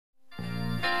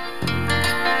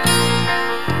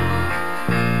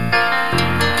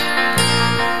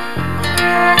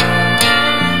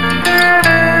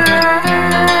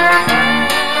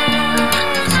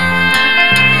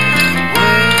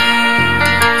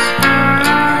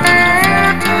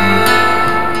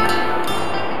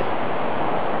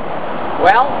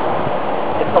Well,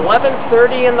 it's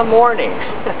 11:30 in the morning,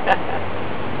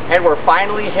 and we're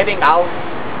finally heading out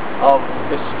of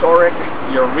historic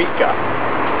Eureka.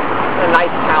 It's a nice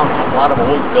town, has a lot of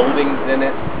old buildings in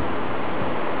it.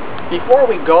 Before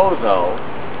we go, though,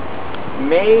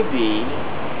 maybe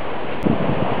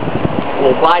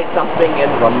we'll buy something in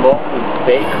Ramon's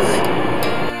bakery.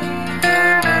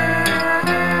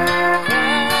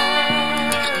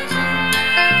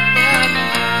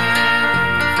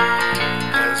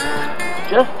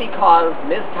 Just because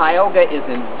Ms. Tioga is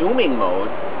in zooming mode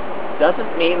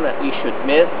doesn't mean that we should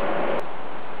miss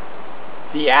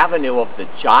the Avenue of the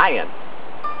Giants.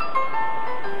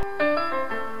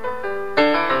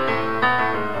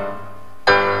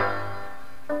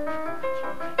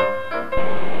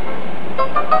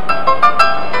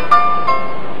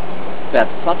 That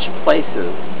such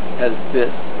places as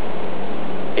this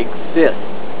exist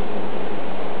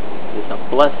is a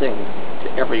blessing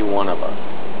to every one of us.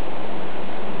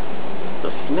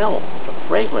 The smell, the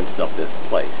fragrance of this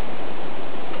place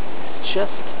is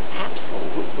just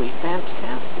absolutely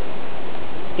fantastic,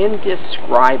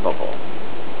 indescribable.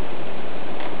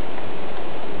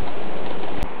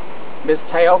 Ms.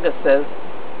 Tioga says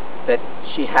that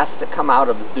she has to come out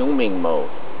of zooming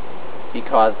mode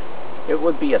because it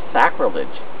would be a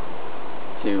sacrilege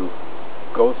to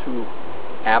go through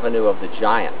Avenue of the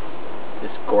Giants,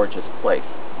 this gorgeous place,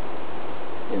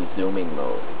 in zooming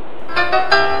mode.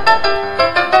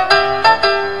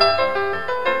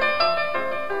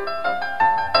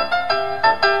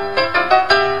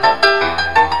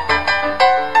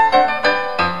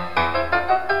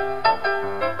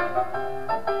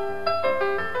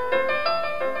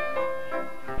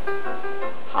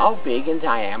 How big in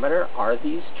diameter are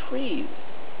these trees?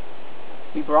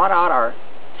 We brought out our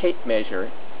tape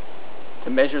measure to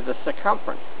measure the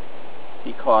circumference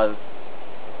because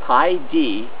pi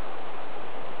d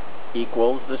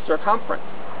equals the circumference.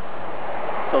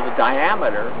 So the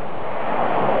diameter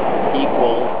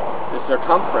equals the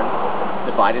circumference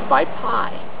divided by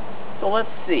pi. So let's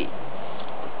see.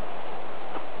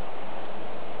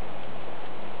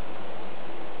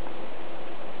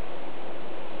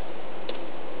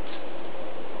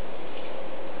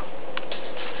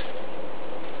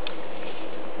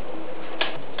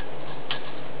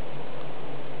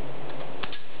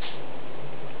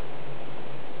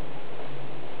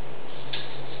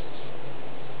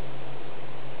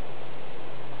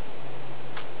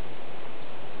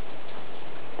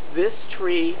 This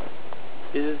tree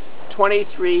is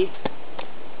 23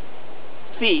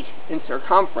 feet in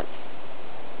circumference.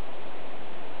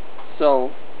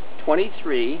 So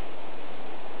 23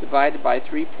 divided by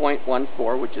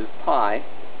 3.14, which is pi,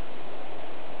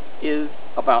 is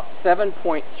about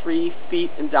 7.3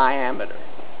 feet in diameter.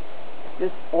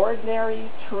 This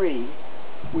ordinary tree,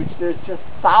 which there's just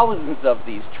thousands of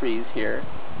these trees here,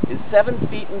 is 7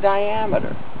 feet in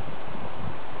diameter.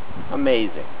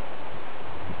 Amazing.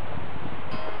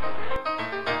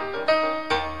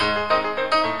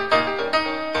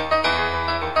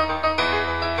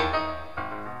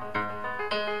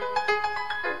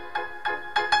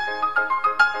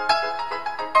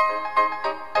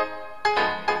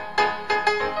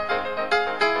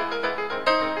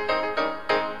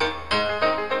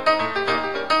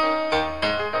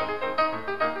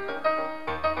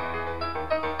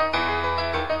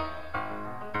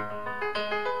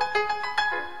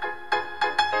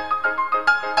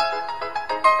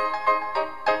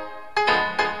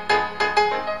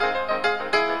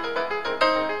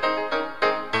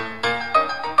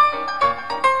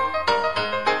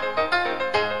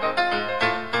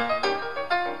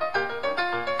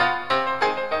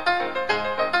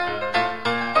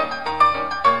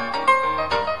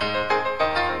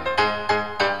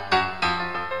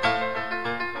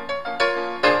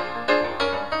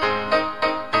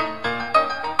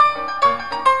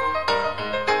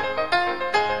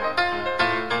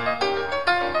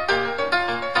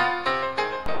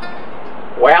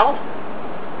 Well,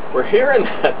 we're here in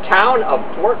the town of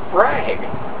Fort Bragg,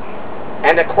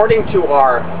 and according to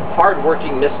our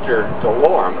hard-working Mr.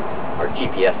 DeLorme, our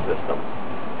GPS system,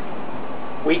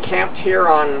 we camped here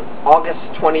on August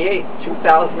 28,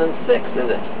 2006, in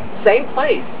the same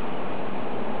place.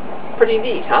 Pretty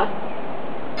neat, huh?